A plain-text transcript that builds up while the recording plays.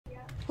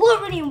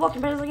everybody, and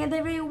welcome back again to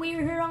the video.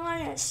 We're here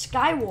on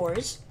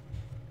Skywars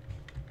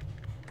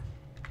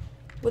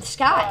with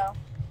Sky. Hello.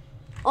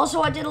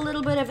 Also, I did a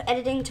little bit of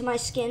editing to my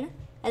skin,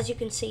 as you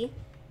can see,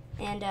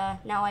 and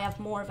now I have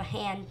more of a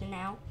hand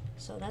now,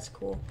 so that's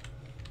cool.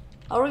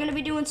 We're gonna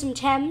be doing some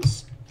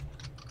Thames.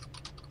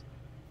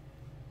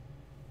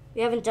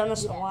 We haven't done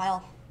this in a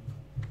while.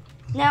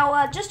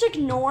 Now, just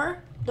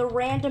ignore the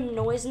random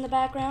noise in the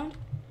background.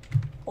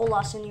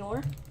 Hola,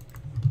 senor.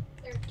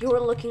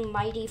 You're looking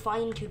mighty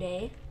fine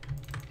today.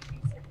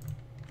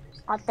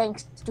 Oh,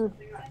 thanks, dude.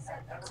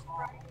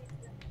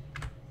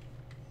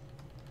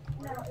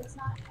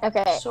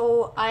 Okay.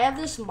 So I have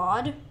this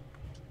mod,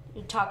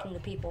 I'm talking to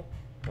people,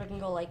 where I can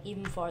go like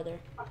even farther,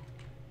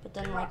 but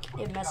then like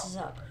it messes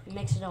up. It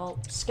makes it all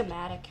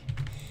schematic.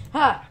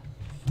 Ha!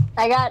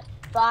 I got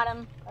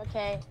bottom.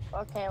 Okay.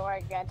 Okay, where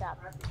I got top.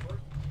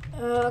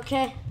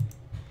 Okay.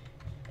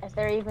 Is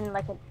there even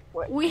like a?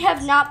 We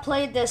have not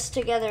played this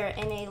together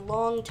in a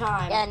long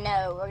time. Yeah,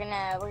 no. We're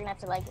gonna have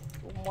to like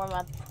warm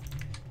up.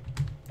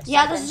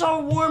 Yeah, this is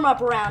our warm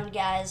up round,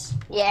 guys.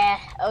 Yeah.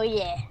 Oh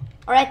yeah.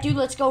 All right, dude.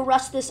 Let's go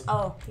rust this.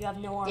 Oh, you have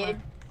no armor.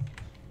 Dude.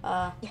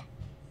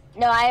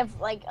 No, I have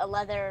like a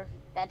leather.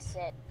 That's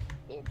it,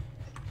 dude.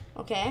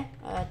 Okay.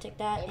 Take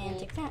that and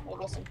take that.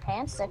 Maybe some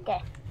pants.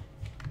 Okay.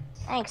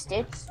 Thanks,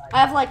 dude. I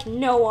have like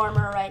no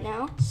armor right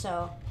now,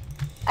 so.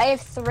 I have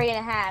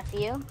 3.5.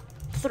 You?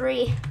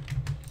 3.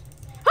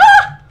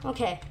 Ah!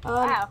 Okay.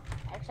 Wow.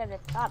 I actually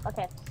have the top.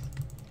 Okay.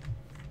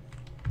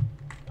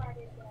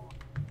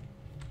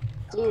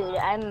 Dude,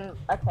 I'm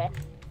okay.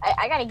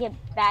 I gotta get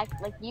back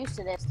like used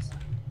to this.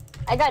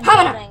 I got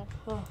building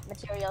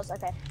materials.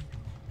 Okay.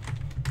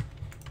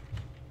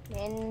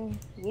 And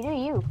you do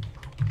you.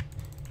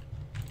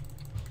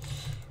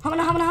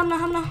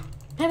 Hamna.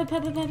 Pep.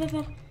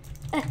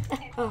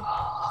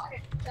 Oh.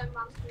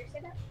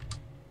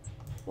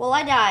 Well,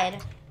 I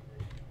died.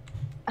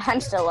 I'm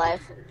still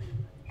alive.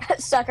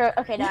 Sucker.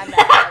 Okay, no, I'm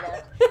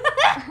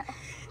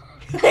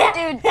not.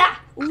 Dude.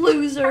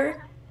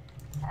 Loser.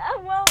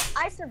 Well,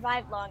 I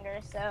survived longer,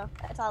 so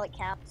that's all that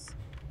counts.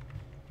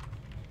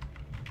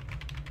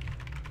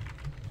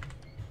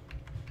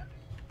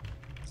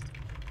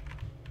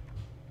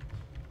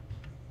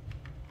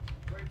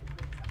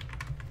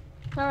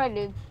 Alright,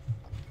 dude.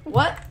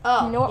 What?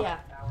 Oh, yeah.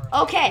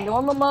 Okay.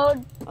 Normal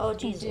mode. Oh,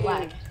 jeez, Dude.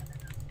 lag.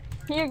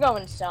 You're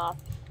going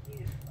soft.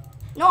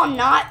 No, I'm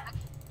not.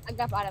 I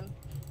got bottom.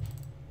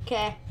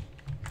 Okay.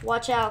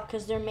 Watch out,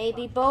 because there may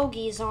be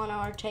bogeys on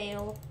our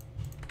tail.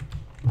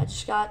 I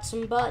just got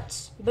some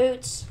boots.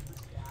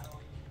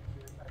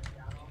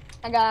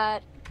 I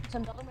got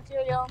some building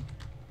material.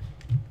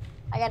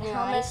 I got a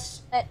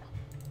Nice. helmet.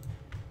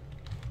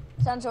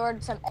 Some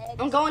sword, some eggs.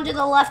 I'm going to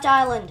the left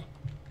island.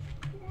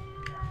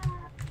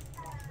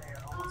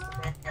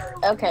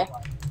 Okay.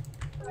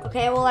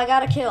 Okay, well, I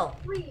got a kill.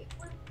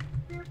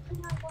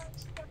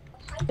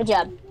 Good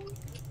job.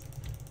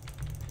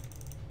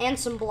 And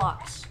some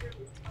blocks.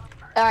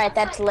 Alright,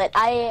 that's lit.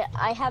 I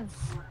have...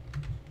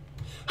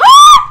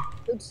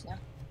 Oops, no.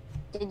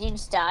 Did you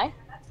just die?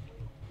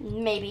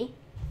 Maybe.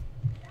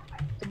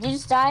 Did you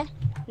just die?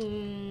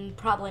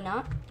 Probably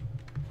not.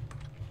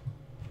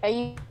 Are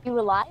you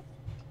alive?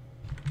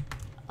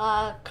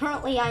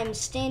 Currently I'm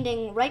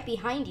standing right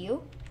behind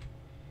you.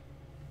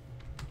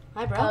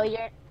 Hi, bro. Oh,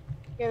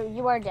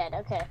 you are dead.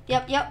 Okay.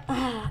 Yep.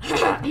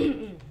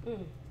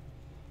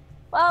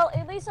 Well,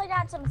 at least I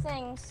got some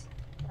things.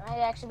 I might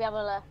actually be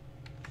able to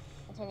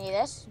continue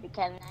this. It'd be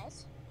kind of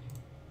nice.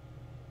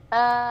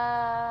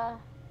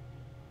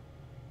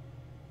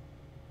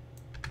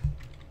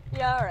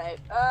 Yeah, alright.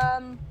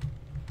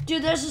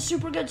 Dude, there's a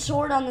super good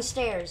sword on the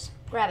stairs.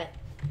 Grab it.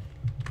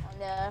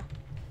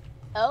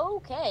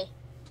 Okay.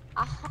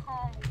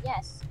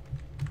 Yes.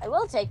 I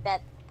will take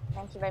that.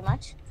 Thank you very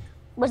much.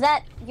 Was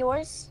that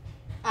yours?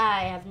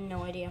 I have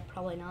no idea.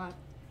 Probably not.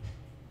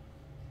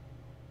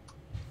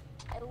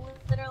 I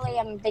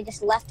literally, they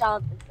just left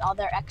all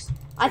their extra.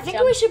 I think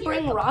we should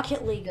bring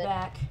Rocket League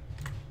back.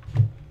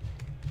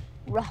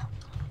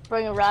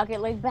 Bring a Rocket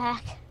League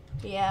back?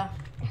 Yeah.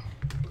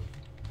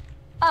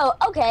 Oh,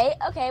 okay.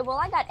 Well,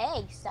 I got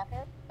eggs,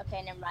 sucker.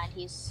 Okay, never mind.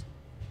 He's...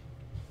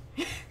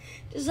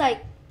 Just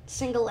like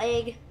single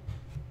egg.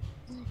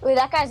 Wait,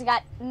 that guy's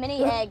got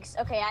many eggs.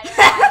 Okay, I don't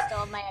know why I still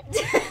have my eggs.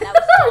 That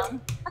was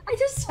dumb. I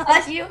just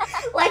saw you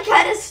like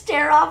kind of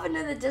stare off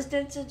into the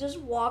distance and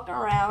just walk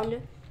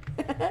around.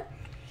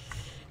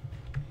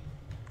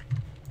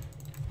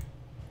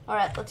 All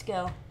right, let's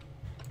go.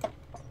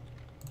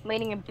 I'm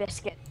eating a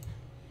biscuit.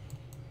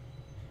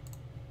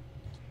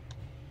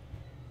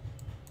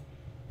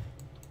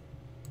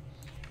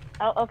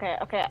 Oh, okay.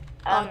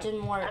 Oh, it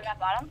didn't work. I got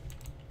bottom.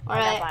 All I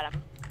right. got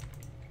bottom.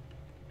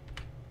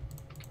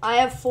 I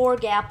have 4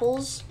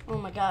 gapples. Oh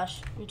my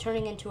gosh, I'm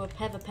turning into a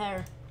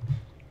pear.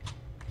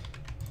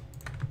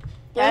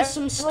 There's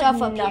some stuff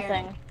up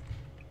here.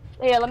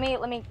 Yeah, let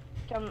me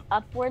come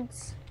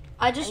upwards.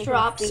 I just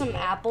dropped some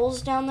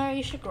apples down there.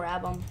 You should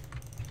grab them.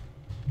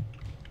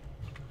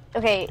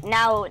 Okay,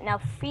 now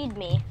feed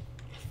me,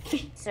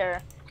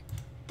 sir.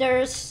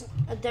 There's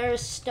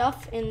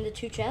stuff in the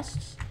 2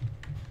 chests.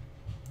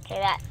 Okay,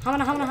 that.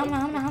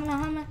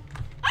 Hamna.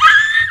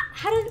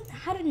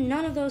 How did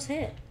none of those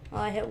hit?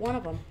 Well, I hit one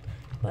of them,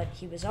 but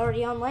he was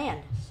already on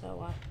land.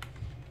 So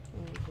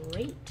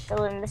great. So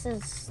then this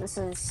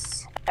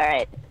is all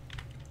right.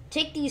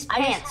 Take these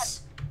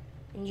pants,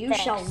 and you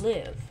shall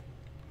live.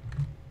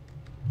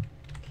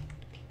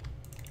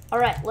 All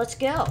right, let's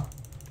go.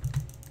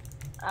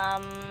 I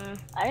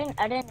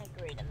didn't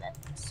agree to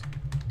this.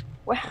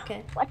 Where,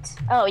 okay. What?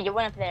 Oh, you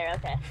went up there.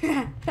 Okay.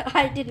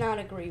 I did not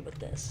agree with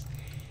this.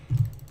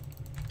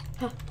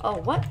 Oh,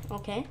 what?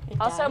 Okay.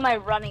 Also, my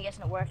running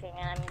isn't working,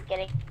 and I'm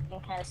getting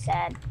kind of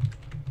sad.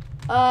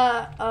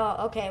 Oh,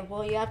 okay.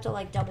 Well, you have to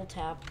like double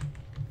tap.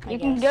 You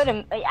can go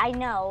to. I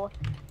know.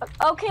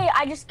 Okay,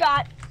 I just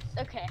got.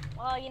 Okay.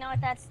 Well, you know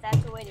what? That's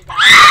the way to go.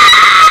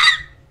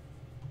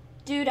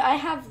 Dude, I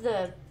have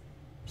the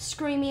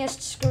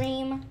screamiest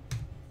scream.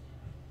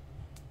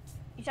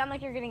 You sound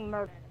like you're getting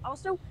murdered.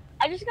 Also,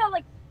 I just got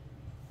like.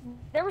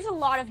 There was a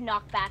lot of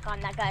knockback on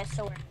that guy's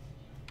sword.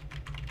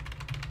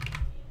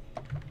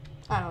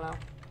 I don't know.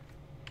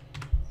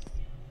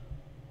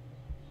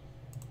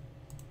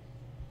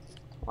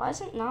 Why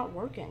is it not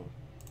working?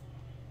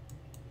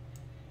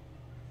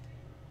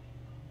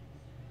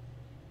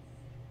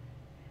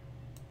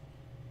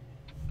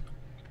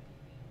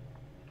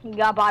 You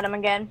got bottom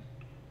again.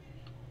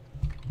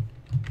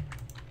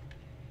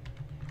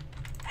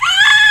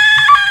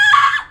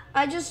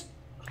 I just...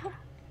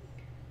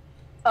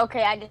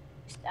 Okay,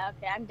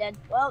 okay, I'm dead.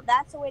 Well,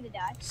 that's the way to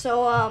die.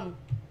 So,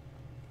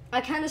 I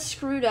kind of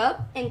screwed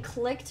up and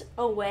clicked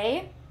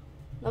away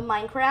the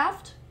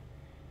Minecraft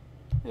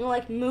and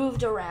like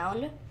moved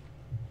around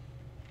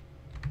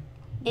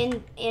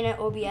in an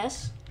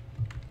OBS.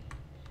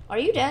 Are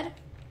you dead?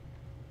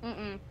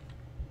 Mm-mm.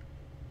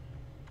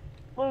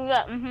 What was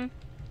that?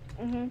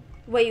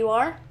 Wait, you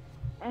are?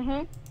 Oh,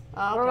 okay.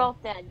 We're We're all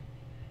dead.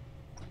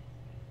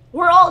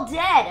 We're all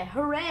dead!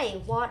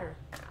 Hooray! Water.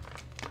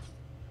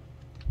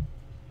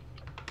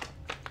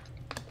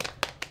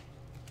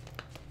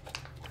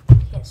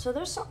 Okay, so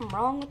there's something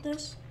wrong with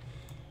this.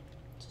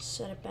 Just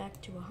set it back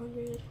to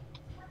 100.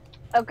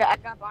 Okay, I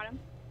got bottom.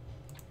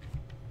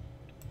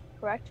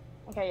 Correct?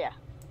 Okay, yeah.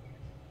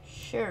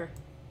 Sure.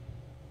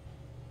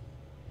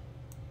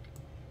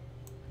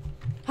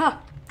 Huh.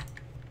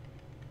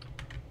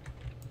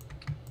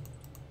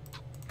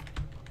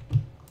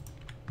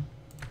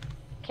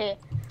 Okay,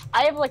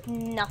 I have like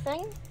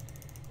nothing.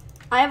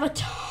 I have a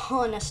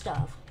ton of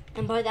stuff.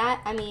 And by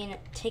that, I mean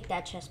take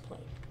that chest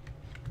plate.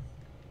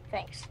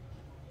 Thanks.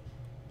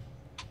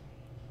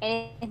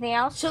 Anything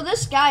else? So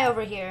this guy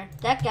over here,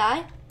 that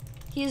guy,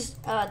 he's,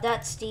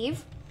 that's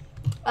Steve.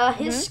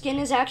 His skin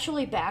is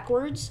actually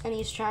backwards, and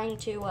he's trying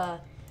to,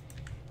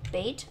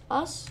 bait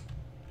us.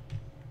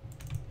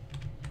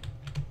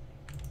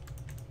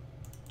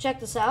 Check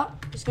this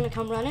out. He's gonna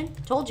come running.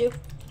 Told you.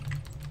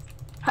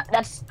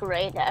 That's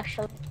great,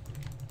 actually.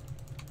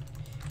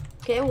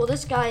 Okay, well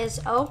this guy is,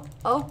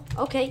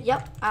 okay,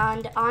 yep.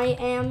 And I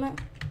am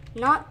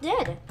not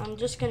dead. I'm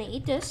just gonna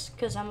eat this,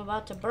 because I'm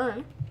about to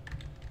burn.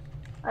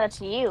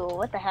 That's you.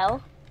 What the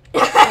hell?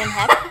 I mean,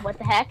 heck. What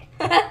the heck?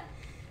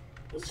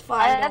 It's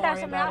fine. I Don't thought that worry was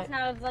something about else, it.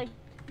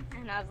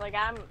 and I was like,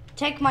 I'm.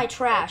 Take my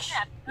trash,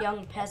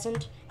 young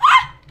peasant.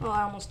 Oh,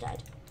 I almost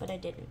died, but I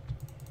didn't.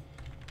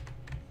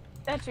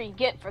 That's what you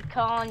get for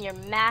calling your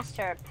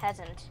master a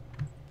peasant.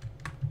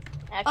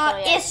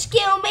 Actually,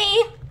 excuse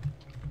me.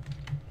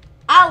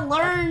 I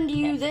learned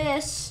you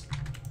this.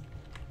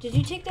 Did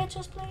you take that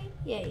chest plate?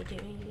 Yeah, you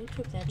did. You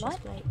took that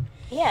chest plate.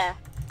 Yeah.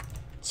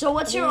 So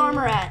what's your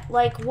armor at?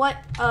 Like what?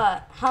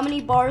 How many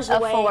bars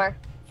away? 4.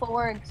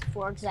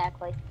 4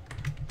 exactly.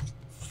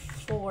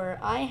 4.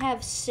 I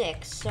have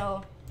 6.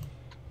 So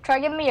try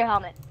giving me your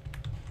helmet.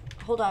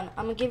 hold on.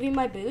 I'm gonna give you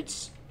my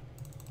boots.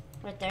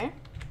 Right there.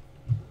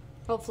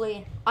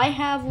 Hopefully, I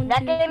have 1.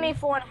 That 2, gave 3. me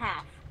 4.5.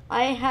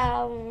 I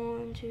have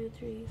 1, 2,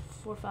 3,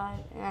 4,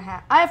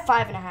 5.5. I have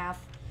 5.5.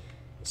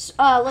 So,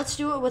 let's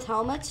do it with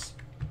helmets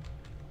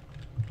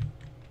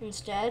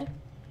instead.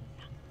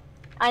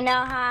 I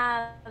now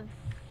have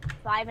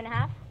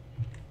 5.5.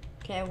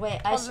 Okay, wait.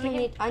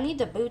 I need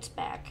the boots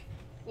back.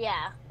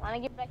 Yeah. Want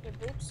to give back your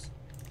boots?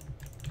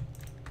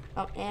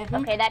 Oh,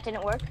 Okay, that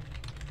didn't work.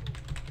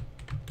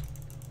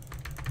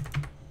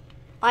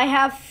 I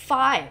have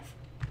 5.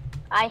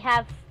 I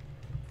have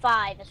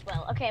 5 as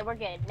well. Okay, we're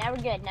good. Now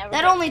we're good.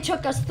 That only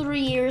took us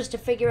 3 years to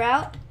figure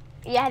out.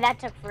 Yeah, that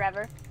took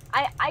forever.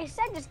 I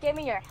said just give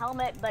me your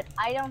helmet, but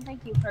I don't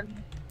think you heard me.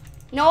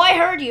 No, I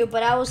heard you,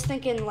 but I was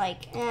thinking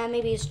like,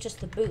 maybe it's just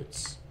the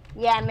boots.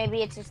 Yeah,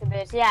 maybe it's just the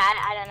boots. Yeah,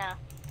 I don't know.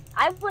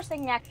 I was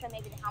thinking actually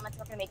maybe the helmets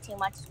were gonna be too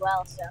much as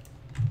well. So.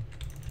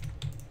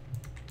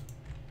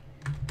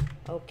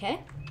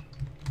 Okay.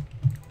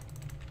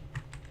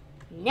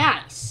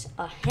 Nice,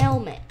 a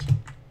helmet.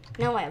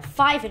 Now I have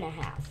 5.5.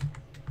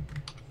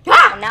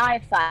 Ah! And now I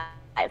have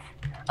 5.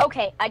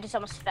 Okay, I just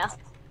almost fell.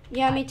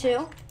 Yeah, me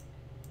too.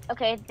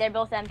 Okay, they're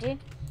both empty.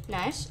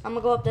 Nice. I'm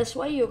gonna go up this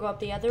way. You'll go up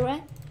the other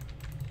way.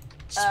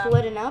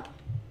 Splitting up.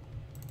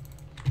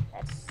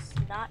 That's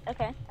not.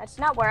 Okay, that's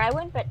not where I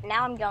went, but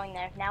now I'm going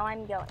there. Now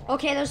I'm going there.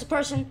 Okay, there's a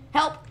person.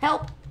 Help!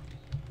 Help!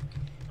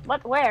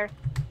 What? Where?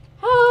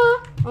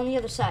 Ah, on the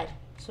other side.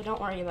 So don't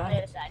worry about On the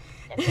it. other side.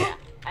 Yeah,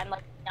 I'm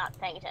like not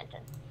paying attention.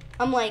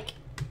 I'm like.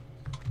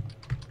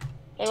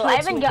 Okay, well, I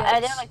totes haven't my go. Are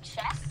guts. there like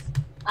chests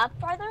up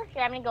farther?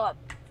 Here, I'm gonna go up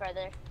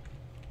further.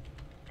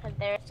 Cause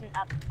there's some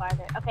up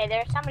farther. Okay,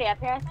 there's somebody up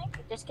here. I think.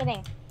 Just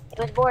kidding. It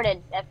was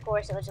boarded. Of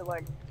course, it was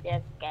boarded. Yeah.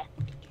 Okay.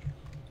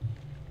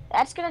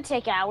 That's gonna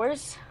take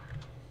hours.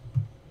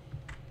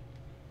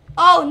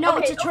 Oh no,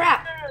 Okay, it's a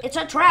trap. It's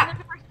a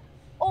trap.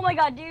 Oh my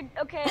god, dude.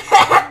 Okay.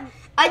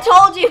 I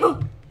told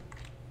you.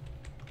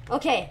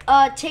 Okay,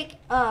 take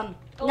Golden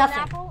nothing.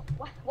 apple?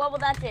 What will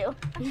that do?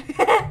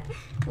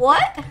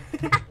 What?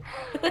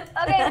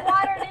 Okay,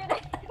 water, dude.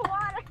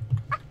 Water.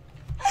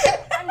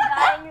 I'm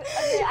dying.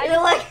 Okay,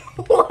 You're like,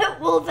 what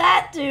will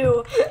that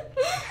do?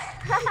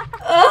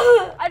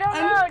 I don't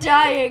know. I'm dude.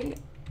 dying.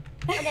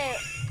 Okay,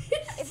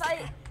 if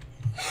I.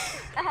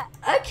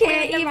 I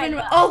can't Never even.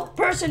 mind. Oh,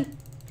 person.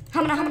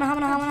 Healing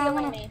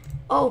Hamana. me.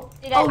 Oh,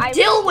 Dude, oh,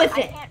 deal with I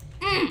it. can't-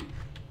 Mm.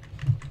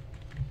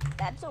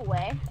 That's a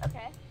way.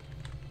 Okay.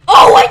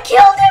 Oh, I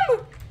killed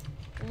him.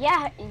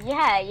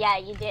 Yeah,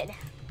 you did.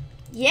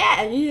 Yeah.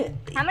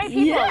 How many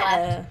people are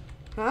yeah.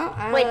 left?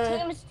 Huh? Wait,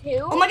 teams 2?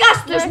 Oh my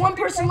gosh, there's one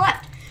person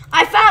left.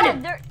 I found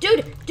him. there-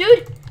 Dude.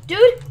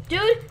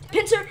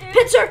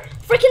 Pincer.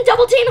 Freaking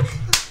double team.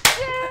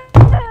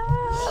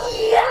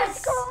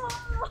 Yes.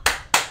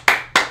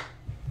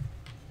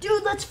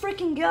 Dude, let's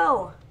freaking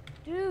go.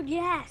 Dude,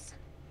 yes.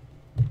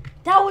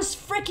 That was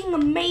freaking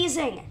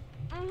amazing.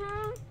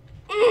 Mhm.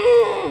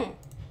 Mm.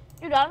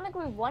 Dude, I don't think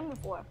we've won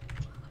before.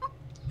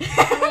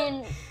 I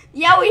mean,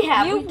 Yeah, we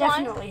have. You We won.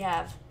 definitely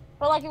have.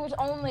 but like it was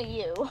only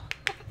you.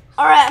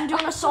 All right, I'm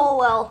doing a soul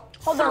well.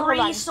 Hold on, hold Three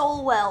on.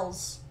 soul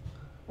wells.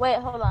 Wait,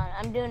 hold on.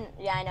 I'm doing.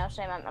 Yeah, I know.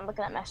 Same. I'm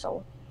looking at my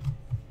soul.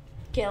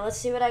 Okay, let's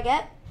see what I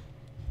get.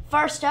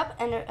 First up,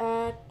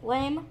 and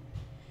lame.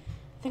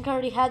 I think I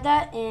already had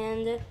that,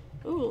 and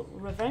ooh,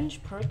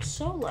 revenge perk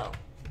solo.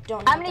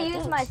 Don't know I'm what gonna that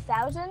use does. my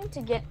 1,000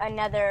 to get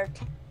another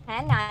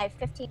 10. Now I have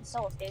 15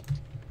 souls, dude.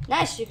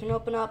 Nice, you can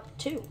open up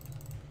 2.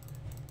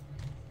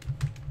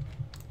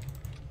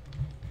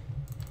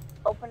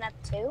 Open up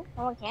 2?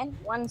 Oh, I can.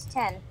 One's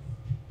 10.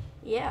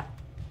 Yeah.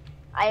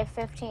 I have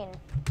 15.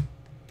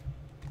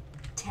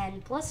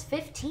 10 plus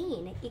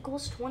 15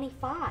 equals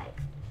 25.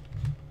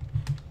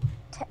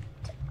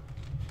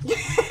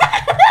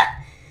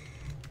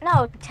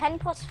 No, 10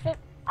 plus 15.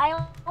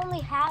 I only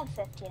have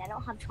 15. I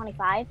don't have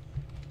 25.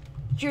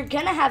 You're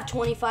gonna have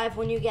 25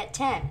 when you get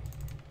 10.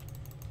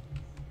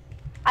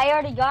 I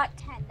already got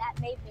 10. That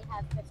made me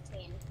have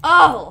 15.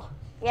 Oh!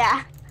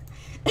 Yeah.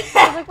 I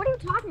was like, what are you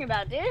talking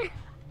about, dude?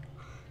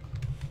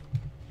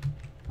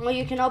 Well,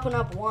 you can open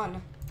up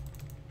 1.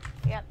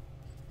 Yep.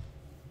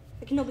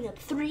 I can open up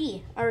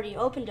 3. I already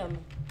opened them.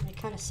 And they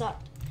kind of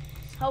sucked.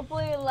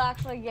 Hopefully it'll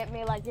actually get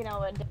me, like, you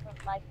know, a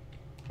different, like,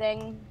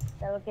 thing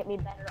that will get me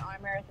better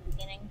armor at the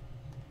beginning.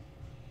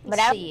 But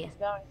Let's I see. was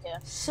going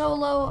to.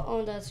 Solo.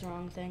 Oh, that's the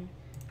wrong thing.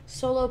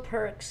 Solo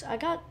perks. I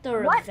got the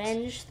What?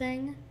 revenge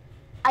thing.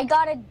 I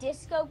got a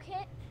disco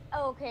kit.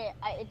 Oh, okay.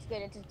 It's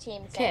good. It's a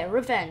team Okay, thing.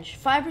 revenge.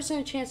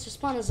 5% chance to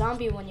spawn a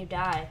zombie when you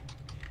die.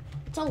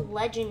 It's a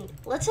legend.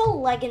 Let's a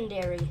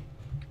legendary.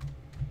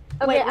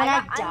 Wait, when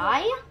I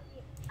die?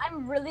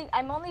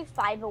 I'm only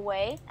 5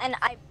 away, and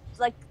I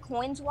like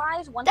coins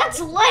wise. Once I That's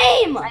get to-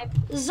 lame. I-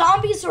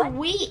 Zombies are What?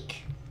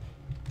 weak.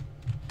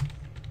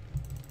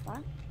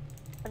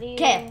 What do you?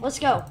 Okay, let's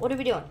go. What are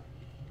we doing?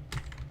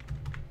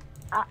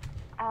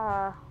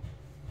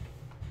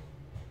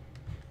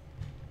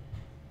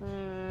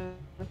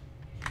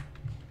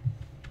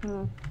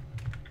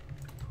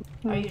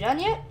 Are you done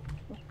yet?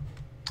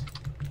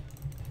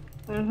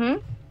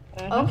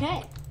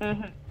 Okay.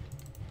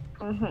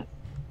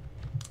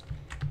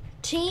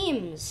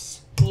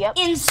 Teams. Yep.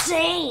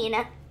 Insane.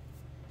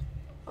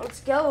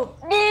 Let's go.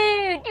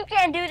 Dude, you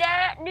can't do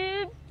that,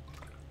 dude.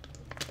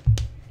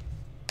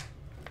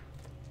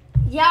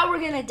 Yeah, we're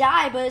gonna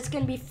die, but it's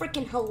gonna be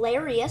freaking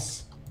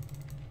hilarious.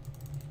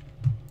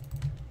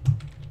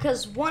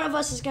 Because one of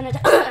us is gonna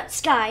die.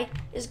 Sky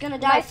is gonna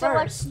die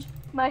first.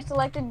 My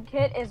selected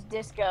kit is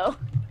disco.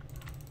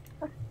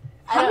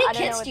 How many I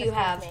don't know kits what do this you gives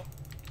have? me.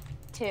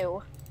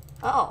 2.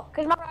 Oh.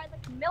 Because remember I had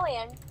like 1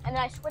 million, and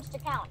then I switched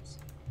accounts.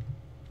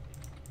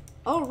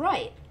 Oh,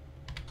 right.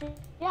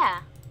 Yeah.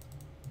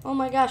 Oh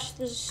my gosh,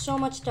 there's so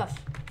much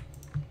stuff.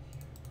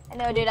 I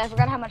know, dude. I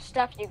forgot how much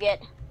stuff you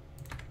get.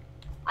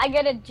 I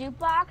get a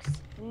jukebox,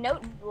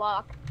 note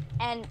block,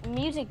 and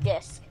music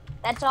disc.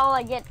 That's all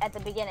I get at the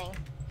beginning.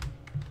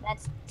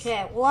 That's.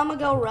 Okay, well, I'm gonna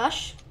go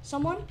rush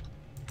someone.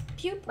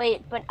 Pew.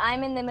 Wait, but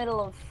I'm in the middle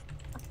of.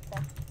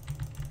 Okay.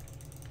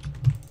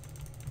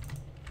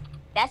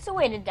 That's the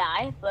way to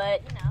die,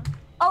 but you know.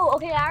 Oh,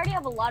 okay. I already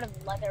have a lot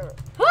of leather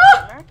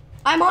armor.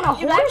 I'm on a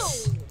Dude, I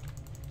horse. don't-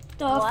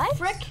 The What?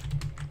 frick?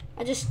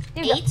 I just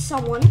Dude, ate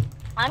someone.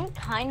 I'm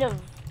kind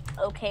of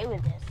okay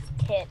with this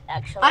kit,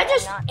 actually. I I'm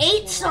just not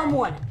ate too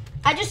someone.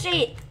 I just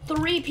ate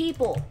 3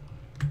 people.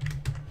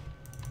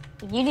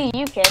 You do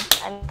you, kid.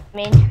 I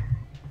mean,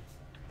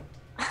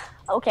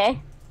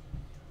 okay.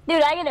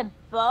 Dude, I get a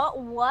bow.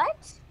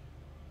 What?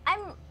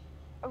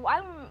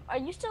 Are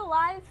you still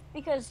alive?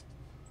 Because,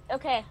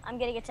 okay, I'm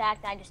getting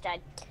attacked. I just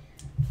died.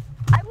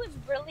 I was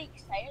really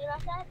excited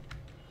about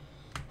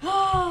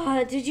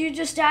that. Did you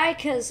just die?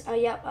 Cause,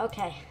 yep,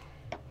 okay.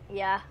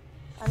 Yeah,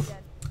 I'm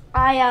dead.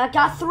 I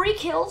got 3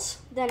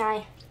 kills. Then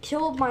I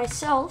killed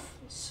myself.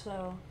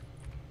 So.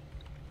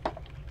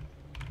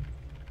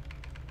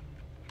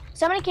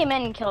 Somebody came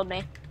in and killed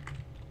me.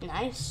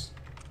 Nice.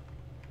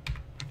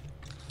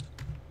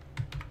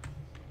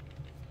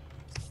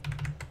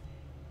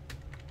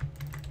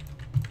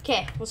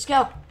 Okay, let's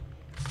go.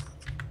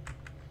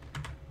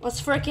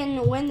 Let's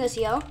frickin' win this,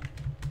 yo.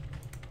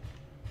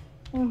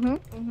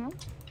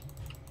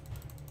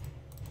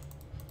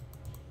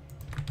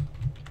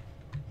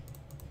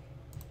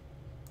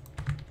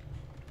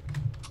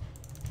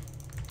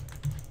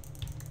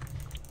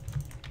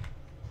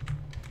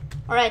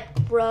 Alright,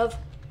 bruv.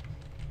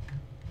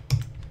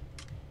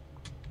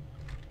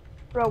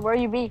 Bro, where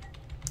you be?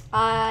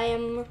 I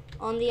am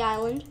on the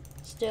island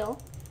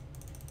still.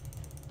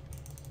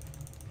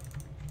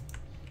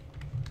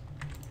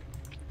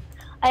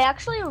 I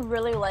actually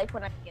really like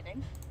what I'm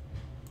getting.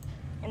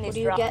 In What these are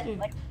you drops.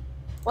 getting?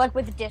 Like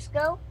with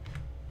disco.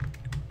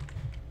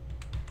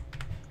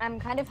 I'm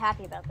kind of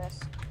happy about this.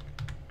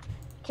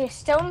 Okay,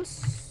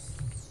 stones.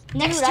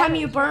 Next Dude, time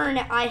you burn,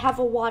 I have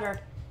a water.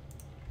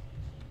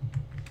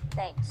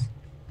 Thanks.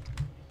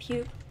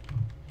 Puke.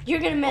 You're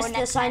gonna miss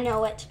this, I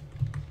know it.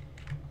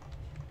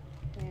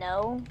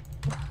 No.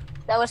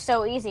 That was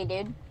so easy,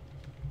 dude.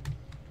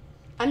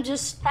 I'm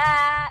just...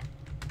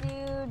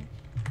 Dude.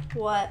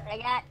 What? I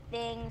got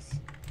things.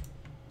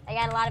 I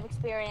got a lot of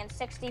experience.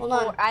 64.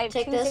 Hold on, I have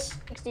take this.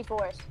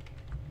 64s.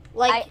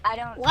 Like, I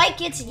don't...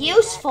 like it's need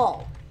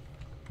useful.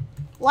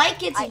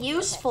 Like it's okay.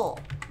 useful.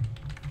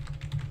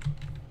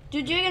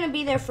 Dude, you're gonna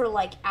be there for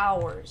like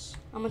hours.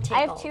 I'm gonna take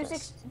I have all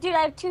this. Dude,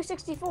 I have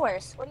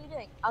 264s. What are you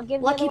doing? I'll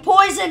give Lucky you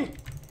poison!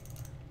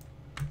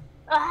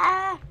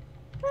 Ah!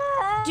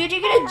 Dude,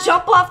 you're gonna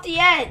jump off the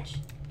edge.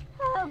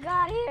 Oh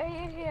god,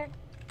 here.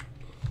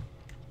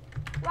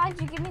 Why'd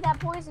you give me that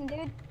poison,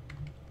 dude?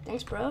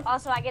 Thanks, bro.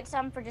 Also, I get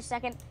some for just a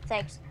second.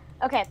 Thanks.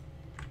 Okay.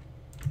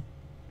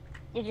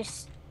 You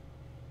just...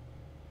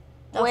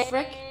 The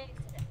frick?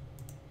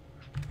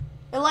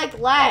 It like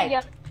lagged.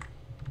 Yep.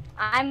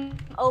 I'm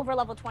over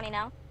level 20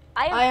 now.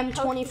 I am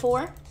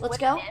 24. Let's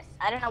go. This.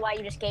 I don't know why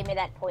you just gave me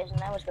that poison.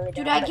 That was really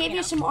Dude, dumb, I but, gave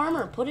you some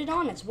armor. Put it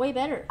on. It's way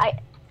better. I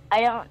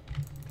don't...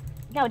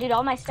 No, dude,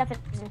 all my stuff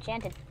is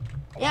enchanted.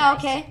 It's yeah, nice.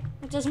 okay.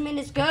 It doesn't mean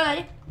it's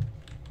good.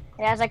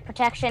 It has like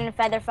protection,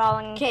 feather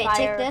falling, Okay,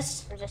 fire take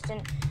this.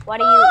 resistant. What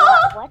do you...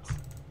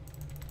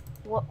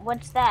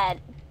 What's that?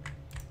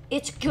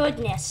 It's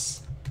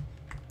goodness.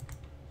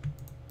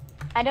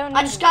 I don't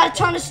I just got a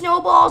ton of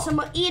snowballs. I'm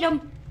gonna eat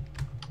them.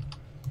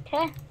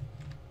 Okay.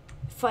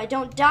 If I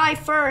don't die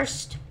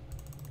first.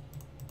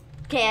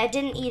 Okay, I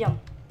didn't eat them,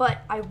 but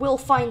I will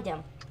find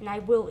them and I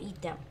will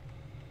eat them.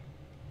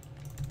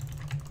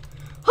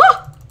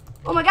 Huh!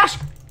 Oh my gosh!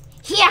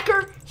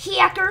 Hacker!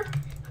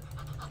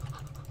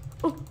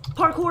 Oh,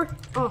 parkour!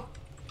 Oh.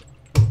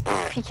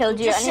 He killed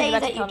you. Just I say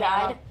need that you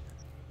died.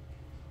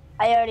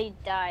 I already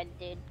died,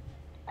 dude.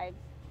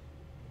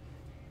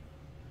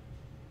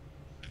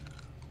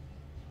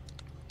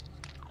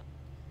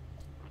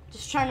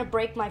 Just trying to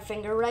break my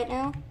finger right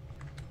now.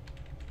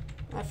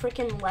 My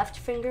freaking left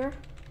finger.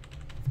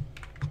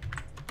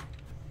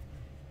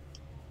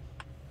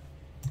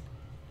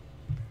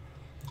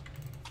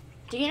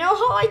 Do you know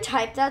how I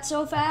typed that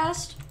so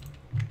fast?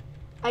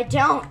 I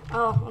don't.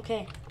 Oh,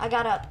 okay. I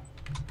got up.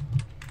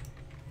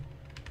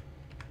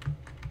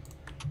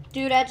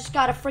 Dude, I just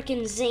got a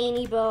freaking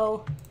zany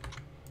bow.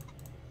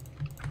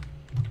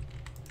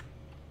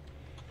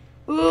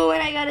 Ooh,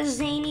 and I got a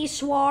zany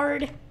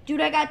sword. Dude,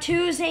 I got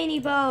 2 zany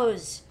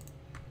bows.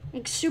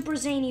 Like super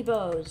zany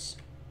bows.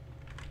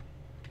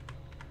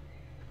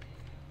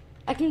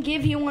 I can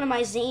give you one of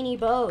my zany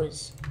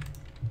bows.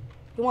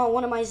 You want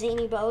one of my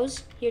zany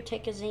bows? Here,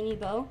 take a zany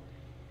bow.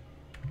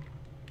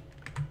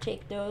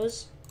 Take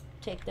those.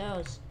 Take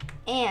those.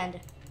 And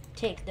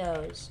take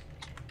those.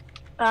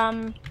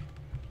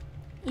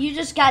 You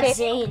just got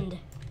zaned.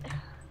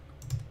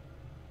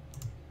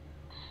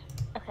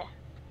 Okay.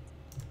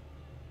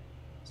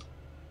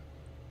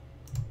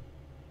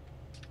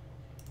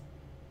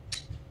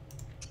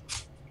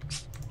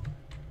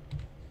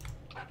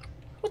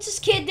 What's this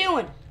kid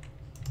doing?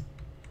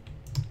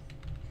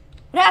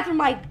 What happened to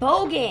my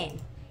bow game?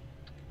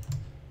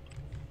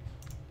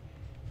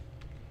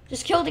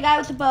 Just killed the guy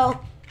with the bow.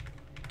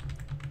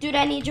 Dude,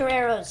 I need your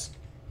arrows.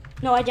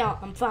 No, I don't.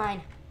 I'm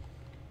fine.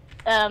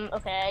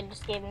 Okay, I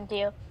just gave them to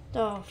you.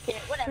 Oh, Here,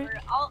 whatever.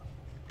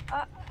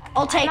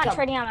 I'll take I'm not them.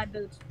 trading out my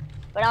boots,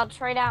 but I'll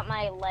trade out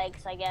my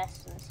legs, I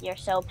guess, since you're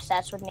so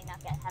obsessed with me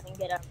not having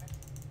good armor.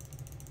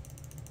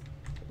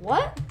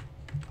 What?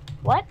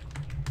 What?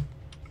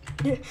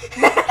 Oh,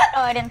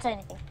 I didn't say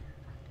anything.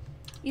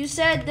 You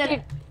said that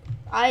Dude.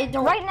 I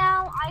don't. Right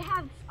now, I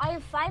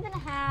have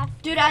 5.5.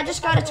 Dude, I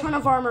just got a ton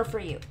of armor for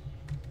you,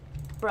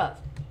 bruh.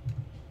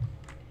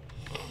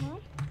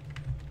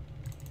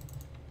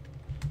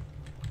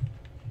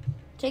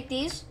 Take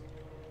these.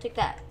 Take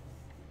that.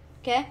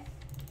 Okay?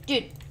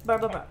 Dude,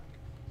 bruh.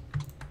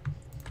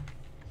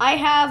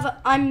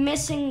 I'm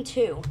missing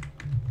 2.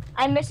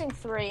 I'm missing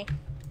 3.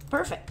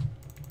 Perfect.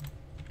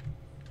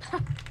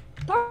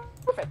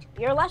 Perfect.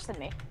 You're less than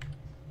me.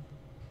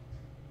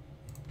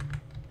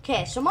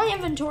 Okay, so my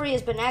inventory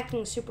has been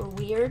acting super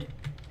weird.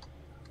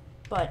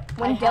 But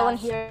when Dylan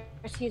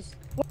hears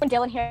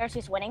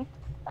he's winning.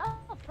 Oh,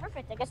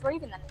 perfect. I guess we're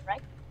even then,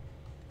 right?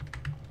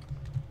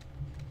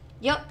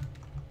 Yep.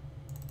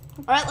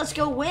 Alright, let's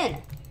go win.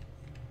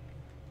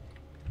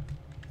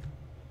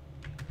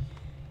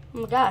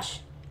 Oh my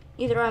gosh.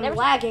 Either I'm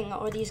lagging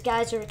or these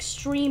guys are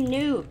extreme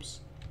noobs.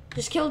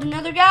 Just killed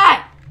another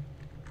guy.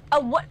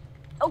 Oh, what?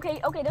 Okay,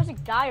 there's a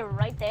guy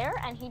right there,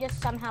 and he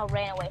just somehow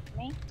ran away from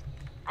me.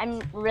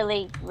 I'm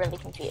really, really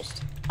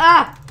confused.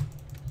 Ah!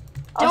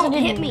 Also,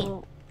 Don't hit me.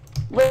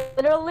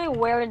 Literally,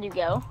 where did you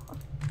go?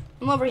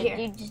 I'm over here.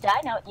 Did you just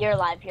die? No, you're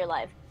alive.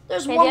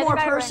 There's Okay, one the more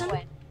other guy ran person.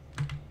 away.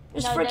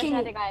 There's no, freaking. there's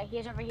another guy.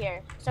 He's over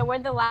here. So we're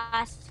the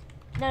last.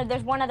 No,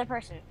 there's one other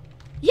person.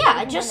 Yeah,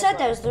 I just said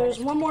there's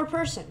one more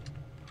person.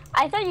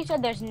 I thought you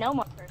said there's no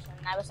more person.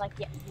 And I was like,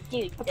 yeah,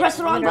 dude. I pressed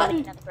the wrong button.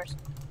 Another person.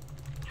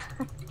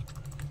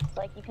 It's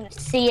like you can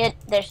see it.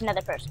 There's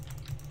another person.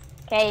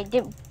 Okay,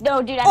 dude.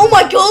 No, dude. Oh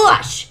my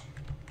gosh,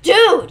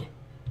 dude.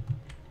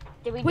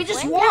 Did we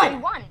just win? won. Yeah,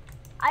 we won.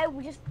 I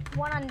just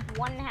won on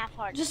 1.5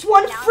 hearts. Just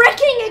won Now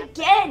freaking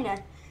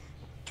again.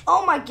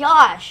 Oh my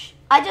gosh.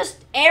 I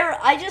just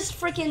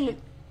freaking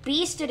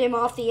beasted him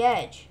off the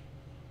edge.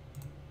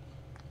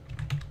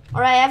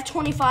 All right, I have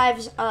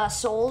 25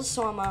 souls,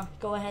 so I'm gonna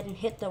go ahead and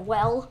hit the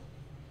well.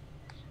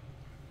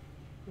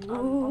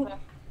 Ooh, okay.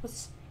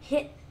 Let's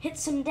hit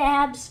some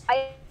dabs.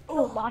 A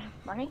lot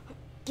of money.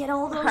 Get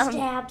all those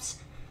dabs.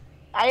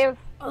 I have.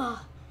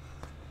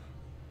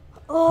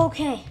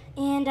 Okay,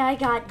 and I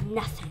got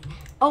nothing.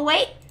 Oh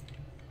wait.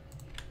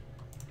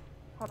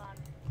 Hold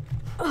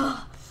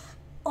on.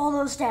 All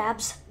those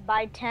dabs.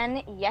 Buy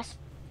 10, yes,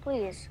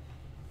 please.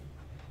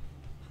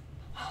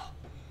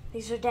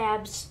 These are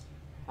dabs.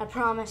 I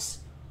promise.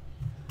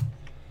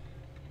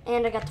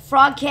 And I got the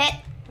frog kit.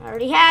 I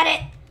already had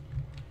it.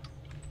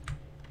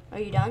 Are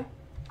you done?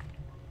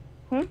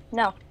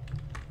 No.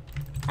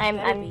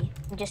 I'm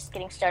just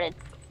getting started.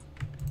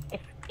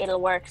 If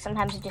it'll work.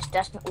 Sometimes it just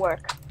doesn't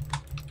work.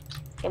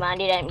 Come on,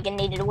 dude, I'm gonna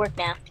need it to work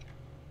now.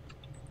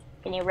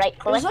 Can you right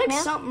click There's like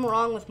now? something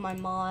wrong with my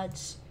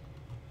mods.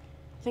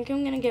 I think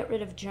I'm gonna get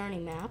rid of journey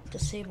map.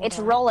 Disable It's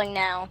that. rolling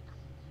now.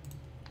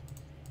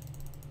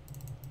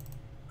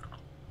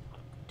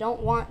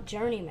 Don't want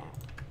journey map.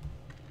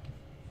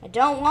 I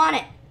don't want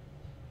it.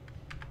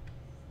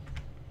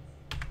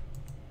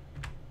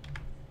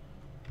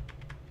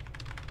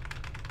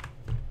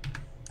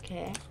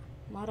 Okay,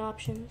 mod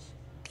options.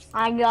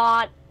 I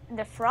got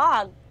the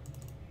frog.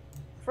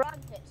 Frog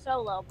hit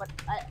solo, but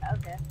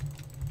okay.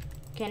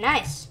 Okay,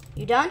 nice.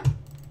 You done?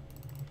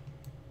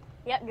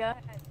 Yep, go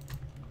ahead.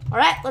 All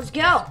right, let's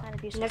go. Kind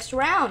of useless. Next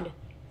round.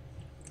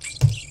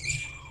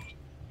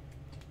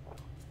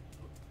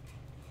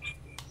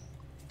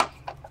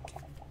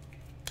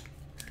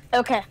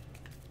 Okay.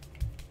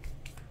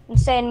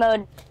 Insane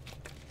mode.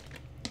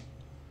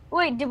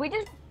 Wait, did we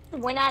just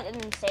win at an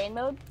insane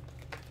mode?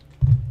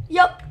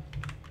 Yep.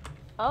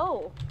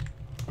 Oh.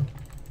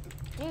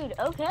 Dude,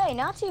 okay,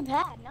 not too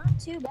bad, not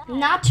too bad.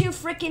 Not too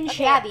freaking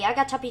shabby. I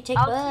got Tuppy take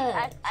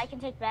bud. I can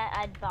take that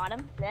at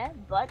bottom, there,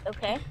 but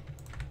okay.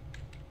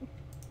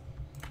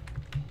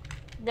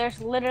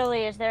 There's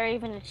literally, is there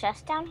even a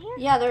chest down here?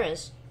 Yeah, there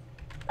is.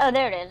 Oh,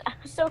 there it is. I'm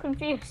so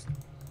confused.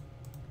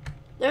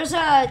 There's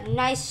a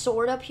nice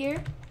sword up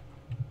here.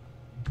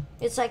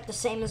 It's like the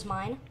same as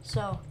mine,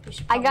 so you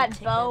should I probably got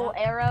take bow,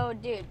 that up. arrow,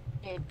 dude.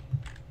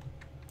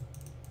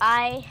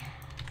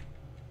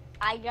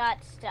 I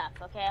got stuff.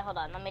 Okay, hold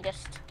on. Let me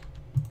just.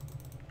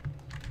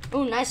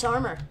 Ooh, nice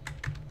armor.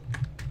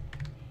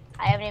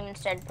 I haven't even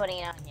started putting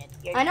it on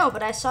yet. I know,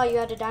 but I saw you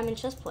had a diamond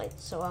chest plate,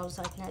 so I was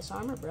like, nice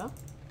armor, bro.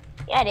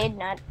 Yeah, dude.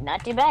 Not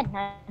too bad.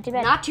 Not too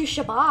bad. Not too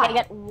shabby. I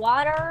got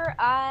water.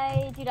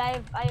 I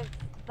have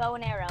bow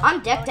and arrow.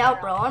 I'm decked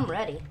out, bro. I'm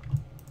ready.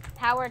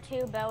 Power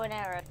 2 bow and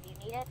arrow. Do you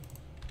need it?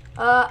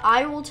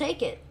 I will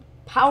take it.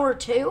 Power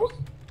 2?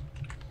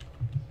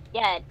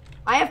 Yeah.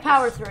 I have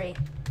power 3.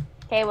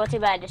 Okay, well, too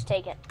bad. Just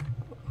take it.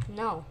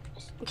 No.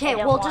 I Okay, don't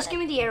well, want just it. give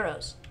me the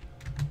arrows.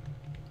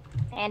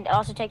 And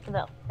also take the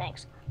bow.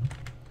 Thanks.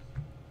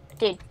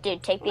 Dude,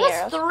 take the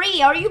That's arrows.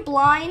 3. Are you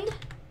blind?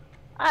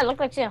 I look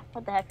like 2.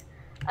 What the heck?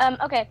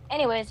 Okay.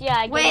 Anyways, yeah.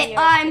 I gave Wait, you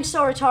I'm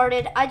so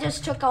retarded. I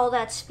just took all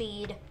that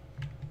speed.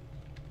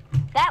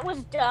 That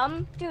was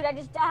dumb, dude. I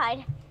just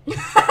died.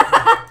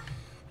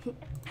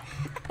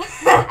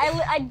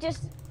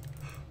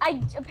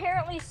 I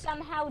apparently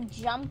somehow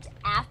jumped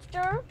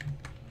after.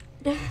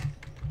 I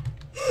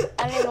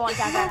don't even want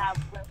to talk about how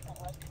close that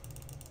was.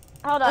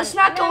 Hold on. Let's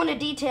not go into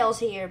details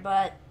here,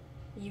 but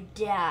You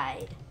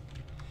died.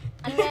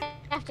 I'm gonna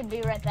have to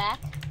be right back.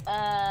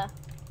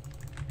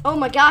 Oh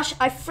my gosh,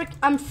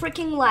 I'm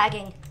freaking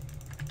lagging.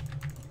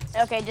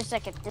 Okay, just a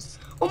second.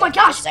 Oh my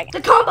gosh, a second.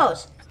 the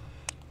combos!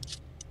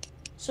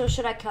 So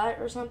should I cut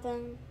or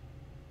something?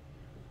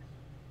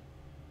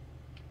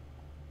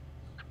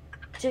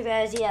 So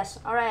guys, yes.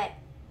 Alright.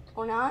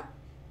 Or not?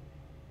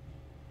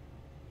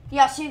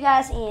 Yeah, I'll see you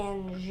guys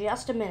in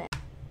just a minute.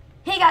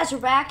 Hey guys, we're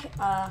back.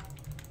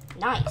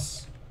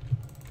 Nice.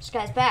 This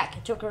guy's back.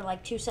 It took her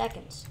like 2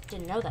 seconds.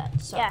 Didn't know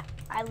that. So. Yeah,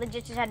 I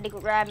legit just had to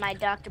grab my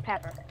Dr.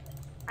 Pepper.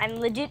 I'm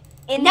legit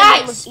in the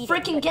middle Nice! of eating.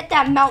 Freaking get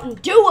that Mountain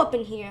Dew up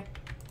in here.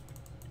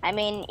 I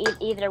mean,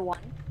 either one.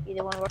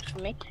 Either one works for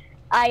me.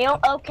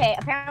 Okay,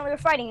 apparently we're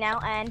fighting now,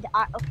 and,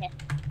 okay.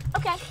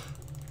 Okay.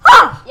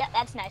 Ah! Yeah,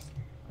 that's nice.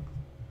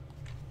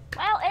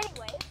 Well,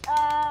 anyways,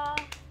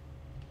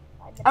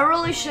 I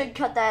really should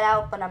cut that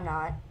out, but I'm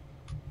not.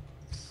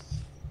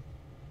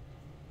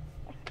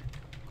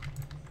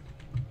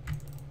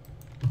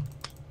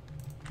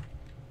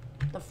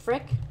 The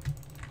frick?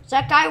 What's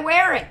that guy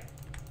wearing?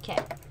 Okay.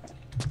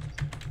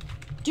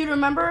 Dude,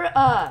 remember,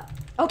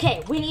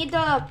 okay, we need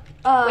the,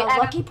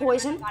 Lucky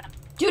Poison.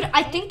 Dude,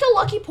 I think the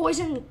Lucky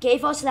Poison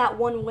gave us that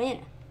one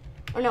win.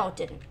 Or no, it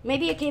didn't.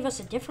 Maybe it gave us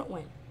a different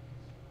win.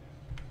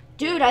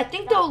 Dude, I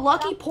think the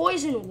Lucky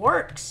Poison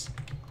works.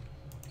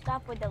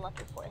 Stop with the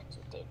Lucky Poison,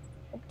 dude.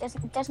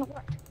 It doesn't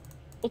work.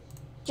 It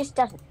just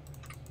doesn't.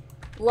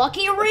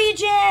 Lucky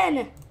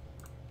Region!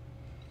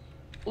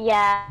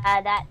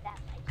 Yeah, that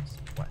might just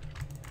work.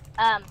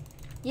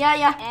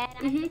 Yeah.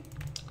 And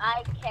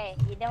okay,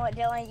 you know what,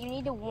 Dylan? You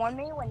need to warn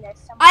me when there's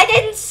someone. I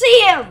didn't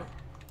see him!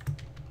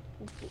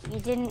 You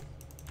didn't.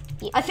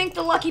 I think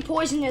the Lucky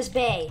Poison is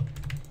Bay.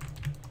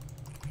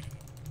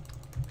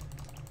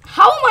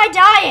 How am I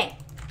dying?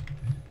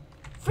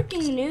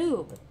 Freaking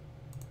noob.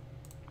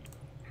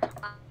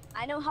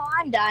 I know how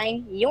I'm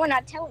dying. You're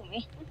not telling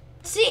me.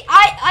 See,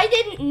 I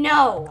didn't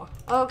know,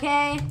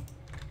 okay?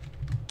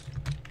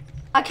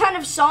 I kind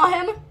of saw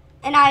him,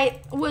 and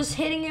I was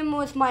hitting him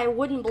with my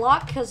wooden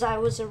block because I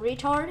was a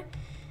retard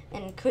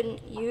and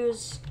couldn't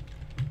use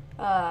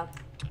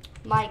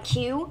my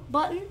Q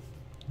button,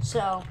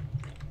 so.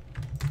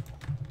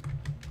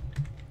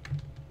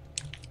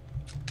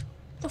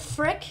 The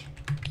frick?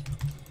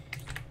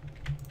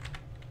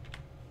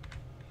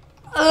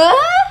 Okay.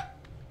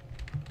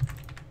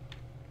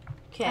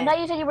 I thought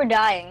you said you were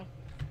dying.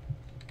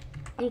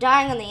 I'm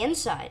dying on the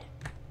inside.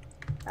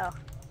 Oh.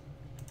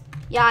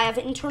 Yeah, I have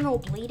internal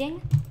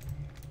bleeding.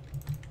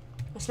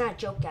 That's not a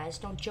joke, guys.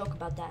 Don't joke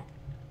about that.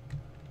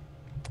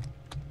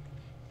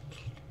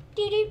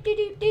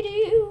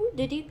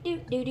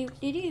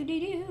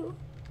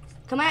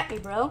 Come at me,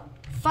 bro.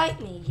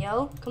 Fight me,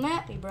 yo. Come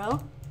at me,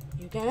 bro.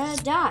 You're gonna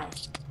die.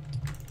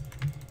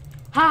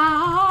 Ha ha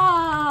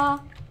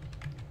ha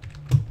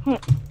ha.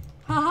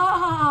 Ha ha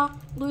ha.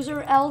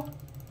 Loser L.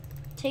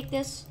 Take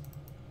this.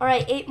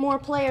 Alright, 8 more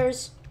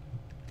players.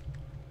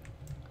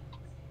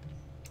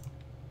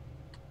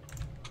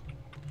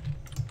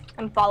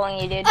 I'm following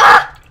you, dude.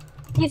 Ah!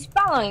 He's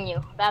following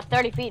you about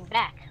 30 feet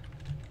back.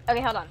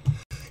 Okay, hold on.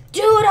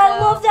 Dude, I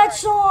love that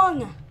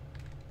song.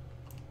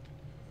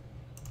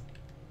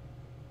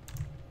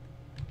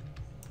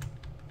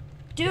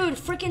 Dude,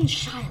 freaking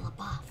Shia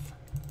LaBeouf.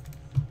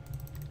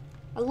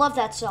 I love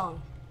that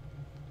song.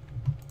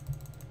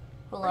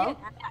 Hello?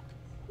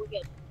 We're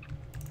good.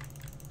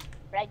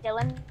 Right,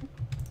 Dylan?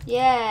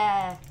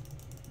 Yeah.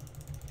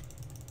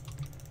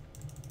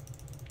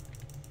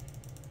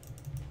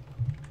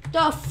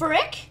 The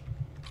frick?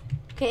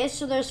 Okay,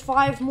 so there's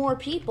 5 more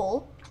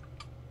people.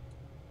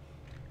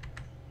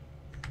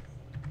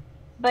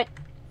 But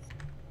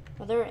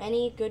Are there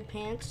any good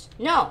pants?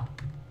 No.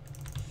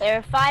 there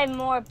are 5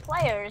 more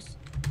players.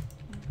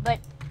 But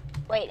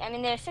wait, I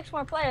mean there's 6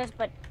 more players,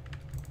 but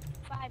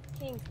 5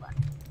 teams left.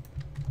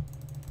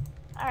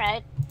 All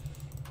right.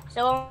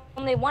 So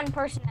only one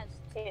person has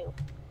 2.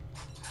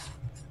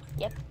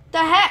 Yep. The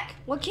heck?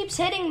 What keeps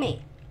hitting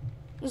me?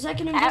 There's like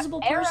an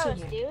invisible person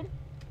arrows, here. dude.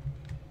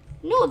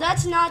 No,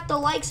 that's not the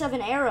likes of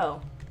an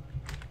arrow.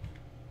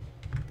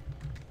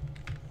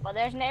 Well,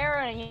 there's an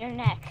arrow in your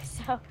neck,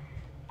 so.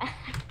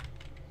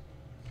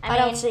 I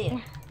don't see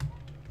it.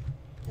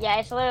 Yeah,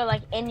 it's literally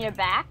like in your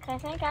back, I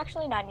think,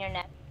 actually, not in your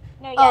neck.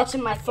 No, yeah, Oh, it's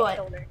in my like your foot.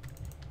 shoulder.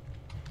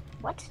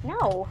 What?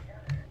 No.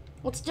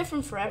 What's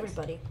different for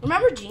everybody?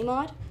 Remember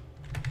Gmod?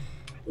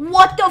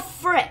 What the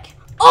frick?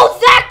 Oh,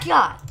 that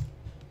guy!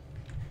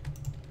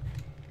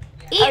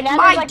 Eat now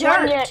my there's,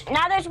 like, dirt!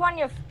 now there's one in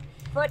your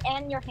foot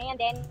and your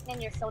hand and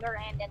in your shoulder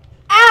and in.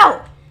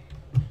 Ow!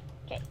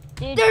 Okay,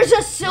 dude. There's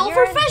a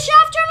silverfish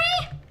after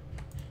me?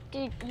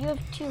 Dude, you have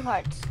 2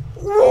 hearts.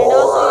 And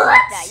also you're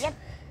about to die. What? Yep.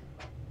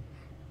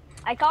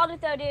 I called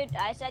it though, dude.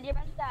 I said you're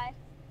about to die.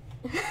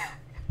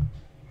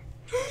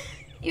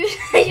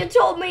 You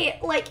told me,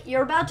 like,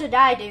 you're about to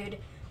die, dude.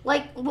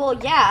 Like, well,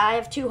 yeah, I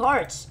have 2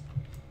 hearts.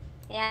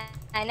 Yeah,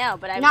 I know,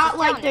 but I was Not just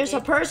like telling you, there's a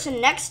dude.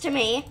 person next to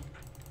me.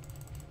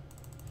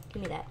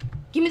 Give me that.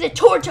 Give me the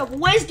torch of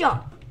wisdom.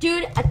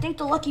 Dude, I think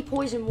the Lucky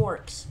Poison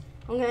works.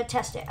 I'm gonna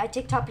test it. I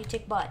take top, you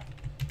take butt.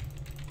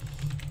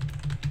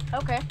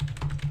 Okay.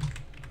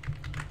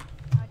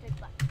 I take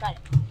butt. Got it.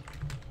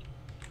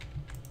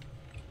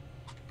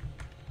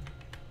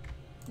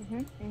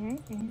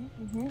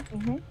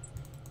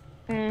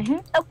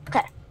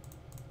 Okay.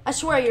 I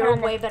swear you're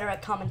way better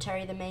at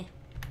commentary than me.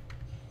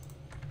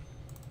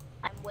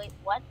 Wait,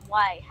 what?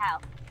 Why? How?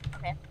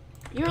 Okay.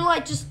 You're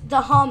like just the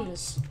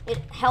hums. It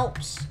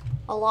helps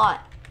a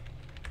lot.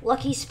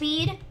 Lucky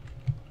speed?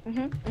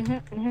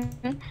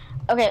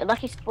 Okay,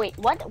 wait,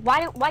 what?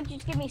 Why'd you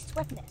just give me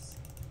swiftness?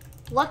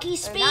 Lucky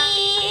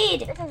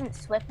speed! This isn't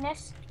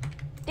swiftness.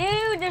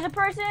 Dude, there's a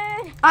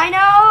person! I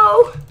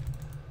know!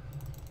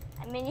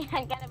 I mean, yeah,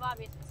 kind of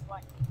obvious at this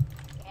point.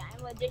 Okay,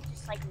 I'm legit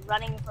just like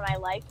running for my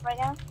life right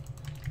now.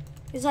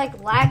 He's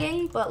like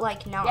lagging, but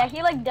like not. Yeah,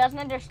 he like doesn't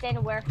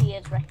understand where he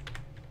is right.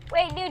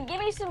 Wait, dude, give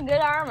me some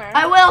good armor.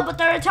 I will, but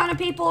there are a ton of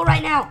people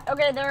right now.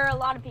 Okay, there are a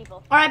lot of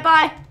people. All right,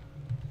 bye.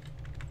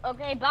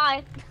 Okay,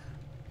 bye.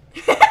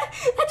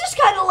 I just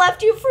kind of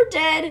left you for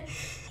dead.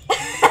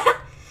 I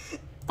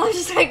was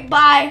just like,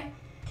 bye.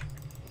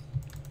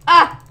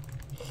 Ah.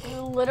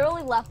 You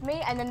literally left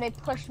me, and then they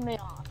pushed me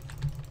off.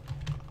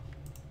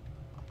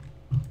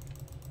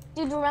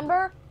 Dude,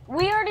 remember?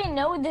 We already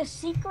know the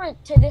secret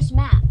to this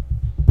map.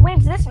 When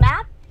it's this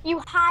map, you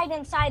hide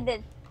inside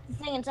the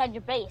thing inside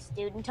your base,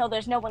 dude, until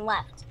there's no one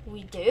left.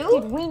 We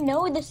do? Dude, we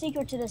know the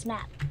secret to this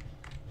map.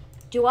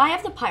 Do I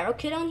have the pyro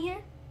kit on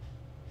here?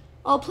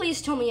 Oh,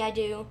 please tell me I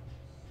do.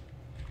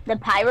 The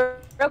pyro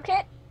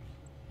kit?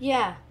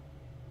 Yeah.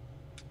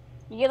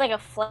 You get like a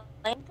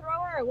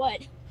flamethrower or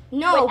what?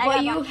 No, Wait,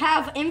 but you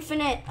have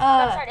infinite, It's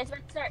about to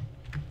start.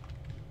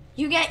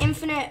 You get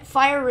infinite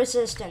fire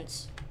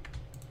resistance.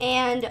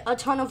 And a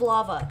ton of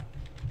lava.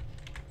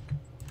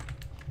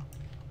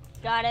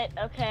 Got it,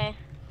 okay.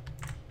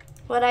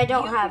 But I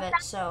don't have it,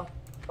 so.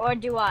 Or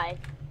do I?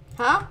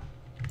 Huh?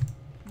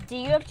 Do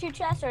you have 2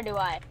 chests or do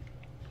I?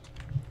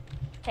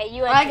 Okay,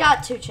 you have I 2.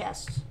 got 2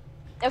 chests.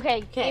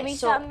 Okay, give me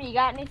some. You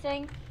got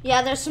anything?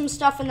 Yeah, there's some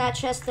stuff in that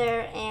chest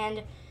there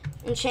and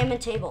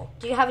enchantment table.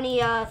 Do you have any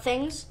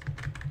things?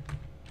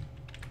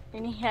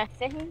 Any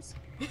things?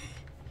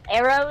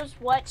 Arrows?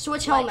 What?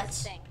 Switch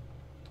helmets. Thing?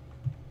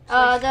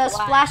 The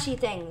splashy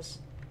things.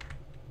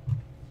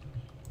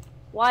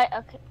 Why?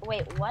 Okay,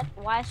 wait, what?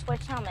 Why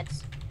switch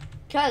helmets?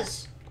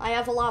 Because I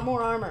have a lot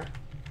more armor.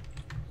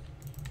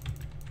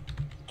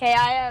 Okay,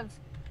 I have...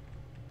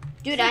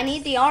 Dude, I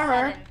need the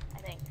armor. 7, I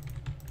think.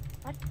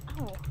 What?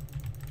 Oh.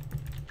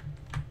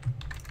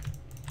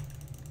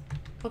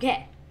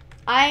 Okay.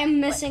 I am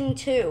missing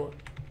 2.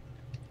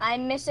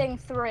 I'm missing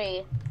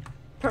 3.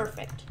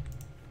 Perfect.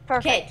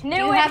 Perfect. Okay, do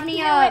you have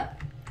any, I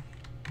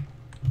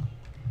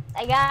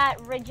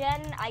got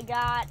regen, I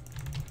got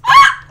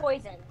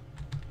poison.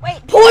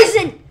 Wait.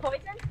 Poison!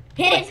 Poison?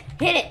 Hit it!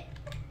 Hit it!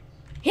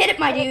 Hit it,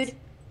 my dude!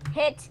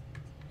 Hit.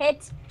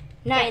 Nice.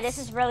 Okay, this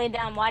is really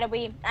dumb. Why did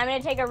we... I'm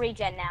gonna take a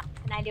regen now.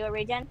 Can I do a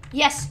regen?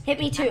 Yes, hit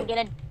me too. I'm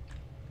gonna...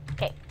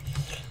 Okay.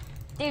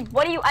 Dude,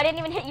 what are you... I didn't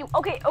even hit you.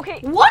 Okay.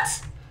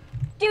 What?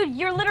 Dude,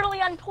 you're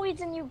literally on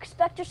poison. You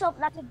expect yourself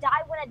not to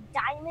die when a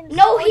diamond...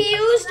 No, he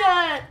used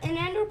an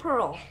ender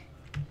pearl.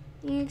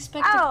 You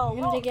expected him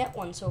well. to get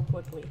one so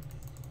quickly.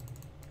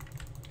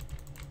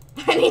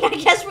 I mean, I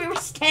guess we were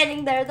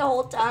standing there the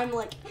whole time,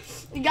 like,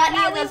 you got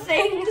any of the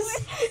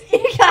things?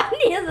 You got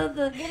any of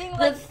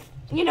the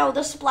you know,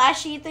 the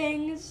splashy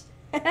things?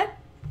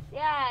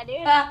 Yeah,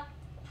 dude.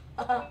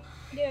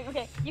 Dude,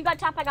 okay. You got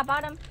top, I got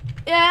bottom.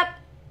 Yep.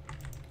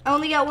 I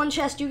only got 1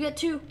 chest, you get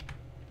 2.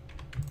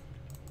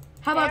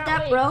 How about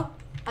that, bro?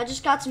 I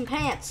just got some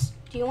pants.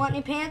 Do you want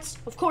any pants?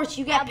 Of course,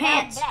 you get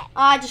pants.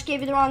 I just gave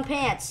you the wrong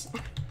pants.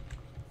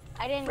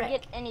 I didn't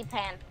get any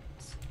pants.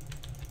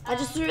 I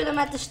just threw them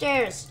at the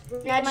stairs.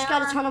 Yeah, I just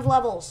got a ton of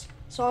levels.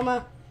 So I'm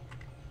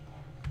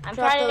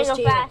trying to go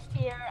fast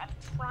here. I'm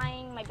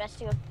trying my best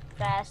to go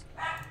fast.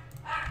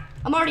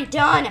 I'm already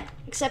done,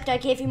 except I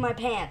gave you my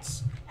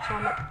pants. So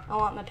I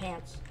want my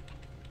pants.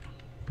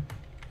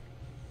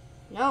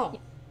 No.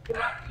 You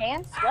want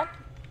pants? What?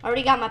 I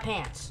already got my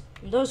pants.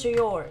 And those are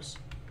yours.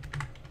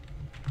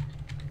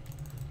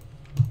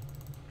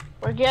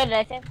 We're good.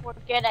 I think we're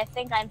good. I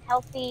think I'm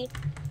healthy.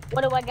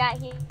 What do I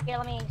got here? Here,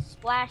 let me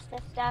splash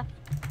this stuff.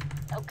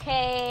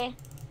 Okay.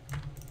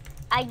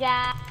 I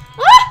got...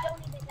 don't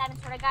need the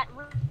diamond sword. I got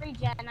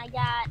regen. I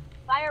got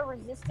fire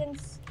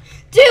resistance.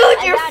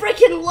 Dude, you're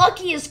freaking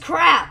lucky as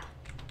crap.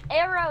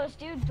 Arrows,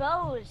 dude.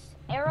 Bows.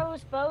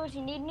 Arrows, bows.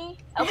 You need me?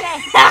 Okay.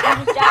 You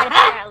just died,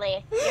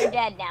 apparently. You're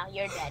dead now.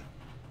 You're dead.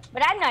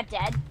 But I'm not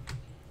dead.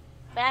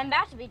 But I'm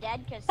about to be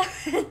dead, because...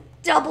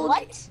 Double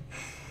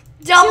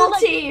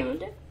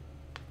teamed.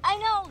 I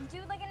know,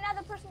 dude. Like,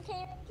 another person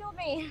came and killed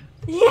me.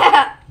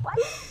 Yeah. What?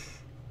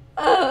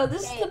 Oh,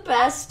 this is the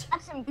best.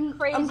 That's some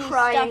crazy I'm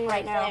crying stuff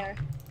right now. there.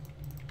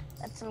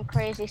 That's some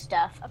crazy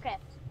stuff. Okay.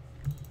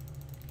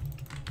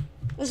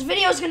 This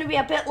video is going to be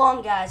a bit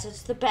long, guys.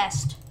 It's the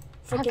best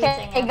freaking thing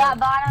ever. Okay, got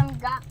bottom,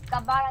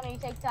 got bottom, you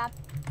take top.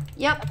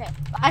 Yep. Okay.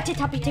 I take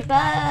top, you take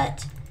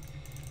butt.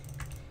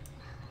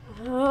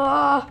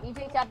 You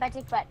take top, I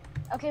take butt.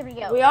 Okay, we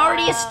go. We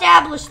already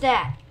established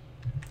that.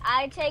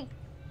 I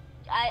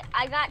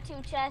got 2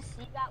 chests.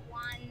 You got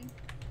 1.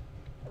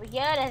 Are we good?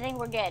 I think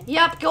we're good.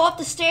 Yep, go up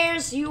the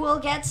stairs. You will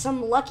get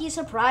some lucky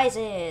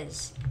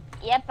surprises.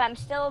 Yep, I'm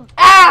still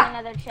Ah!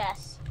 another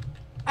chest.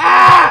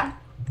 Ah!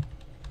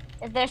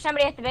 Is there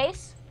somebody at the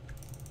base?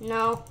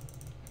 No.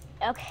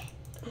 Okay.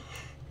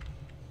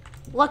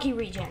 Lucky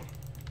regen.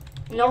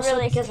 And You're also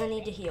really because I scared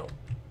need to heal.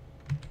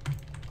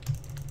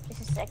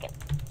 Just a second.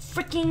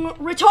 Freaking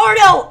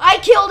Retardo! I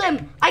killed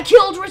him! I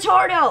killed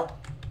Retardo!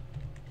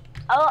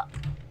 Oh.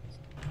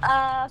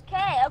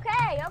 Okay.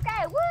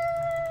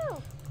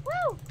 Woo!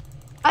 Woo!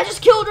 I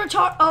just killed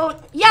Retardo. Oh,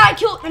 yeah, I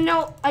killed.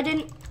 No, I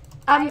didn't.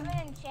 I have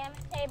an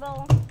enchantment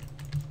table.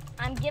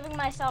 I'm giving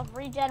myself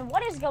regen.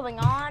 What is going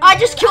on? I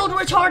just killed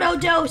Retardo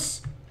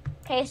Dose.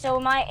 Okay, so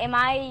am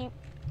I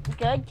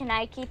good? Can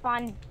I keep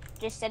on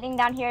just sitting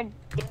down here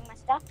doing my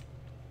stuff?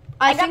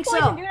 I think got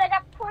poison, so. Dude, I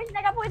got poison.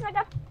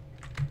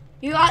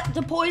 You got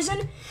the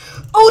poison?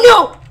 Oh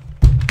no!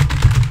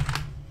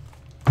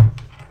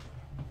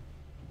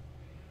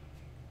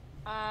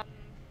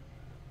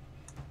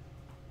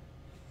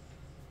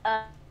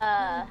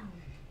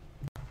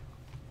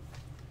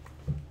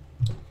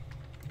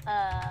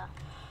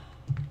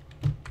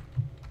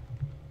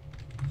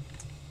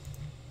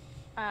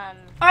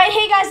 Alright,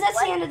 hey guys, that's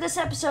the end of this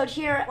episode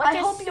here. I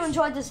hope you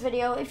enjoyed this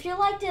video. If you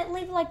liked it,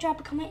 leave a like, drop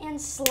a comment, and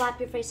slap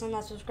your face on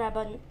that subscribe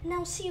button. And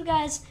I'll see you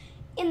guys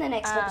in the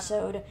next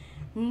episode.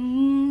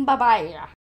 Bye-bye.